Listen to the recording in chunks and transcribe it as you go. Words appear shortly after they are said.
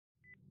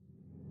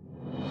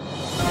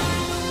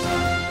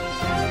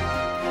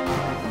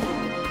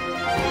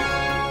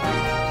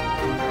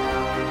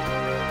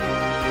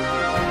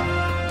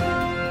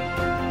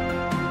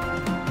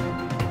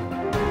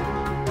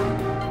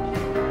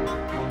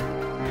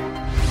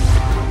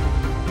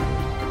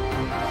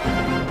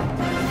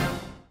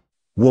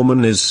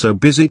Woman is so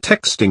busy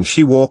texting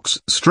she walks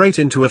straight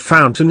into a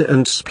fountain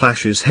and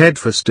splashes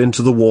headfirst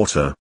into the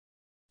water.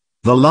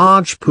 The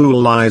large pool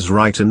lies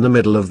right in the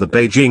middle of the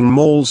Beijing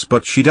malls,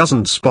 but she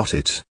doesn't spot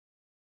it.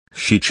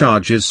 She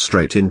charges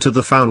straight into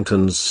the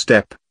fountain's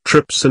step,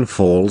 trips and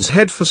falls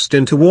headfirst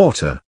into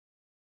water.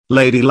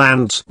 Lady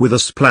lands with a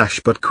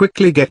splash but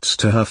quickly gets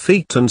to her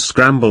feet and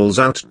scrambles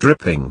out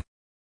dripping.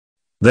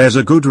 There's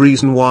a good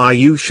reason why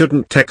you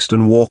shouldn't text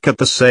and walk at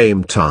the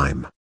same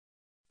time.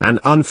 An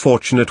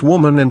unfortunate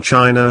woman in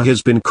China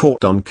has been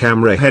caught on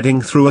camera heading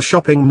through a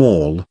shopping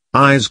mall,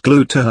 eyes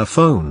glued to her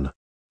phone,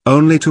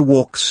 only to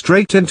walk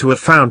straight into a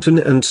fountain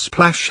and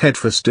splash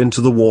headfirst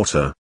into the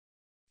water.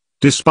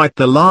 Despite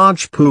the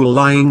large pool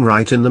lying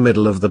right in the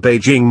middle of the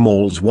Beijing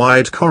Mall's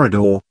wide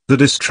corridor, the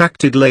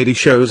distracted lady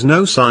shows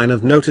no sign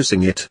of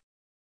noticing it.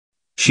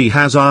 She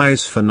has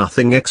eyes for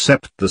nothing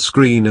except the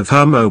screen of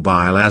her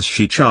mobile as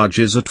she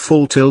charges at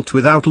full tilt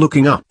without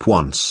looking up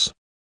once.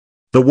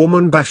 The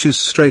woman bashes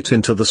straight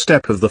into the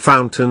step of the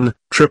fountain,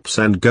 trips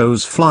and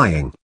goes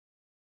flying.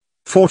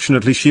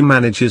 Fortunately she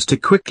manages to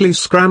quickly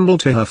scramble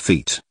to her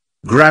feet,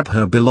 grab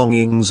her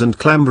belongings and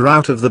clamber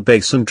out of the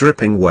basin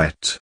dripping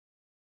wet.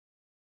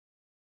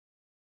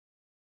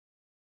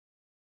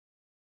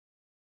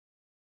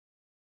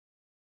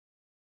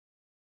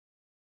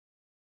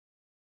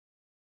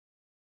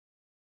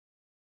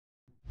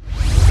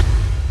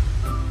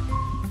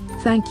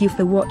 Thank you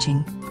for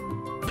watching.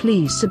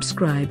 Please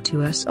subscribe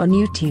to us on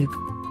YouTube.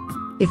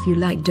 If you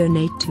like,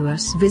 donate to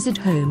us, visit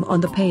home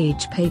on the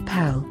page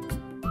PayPal.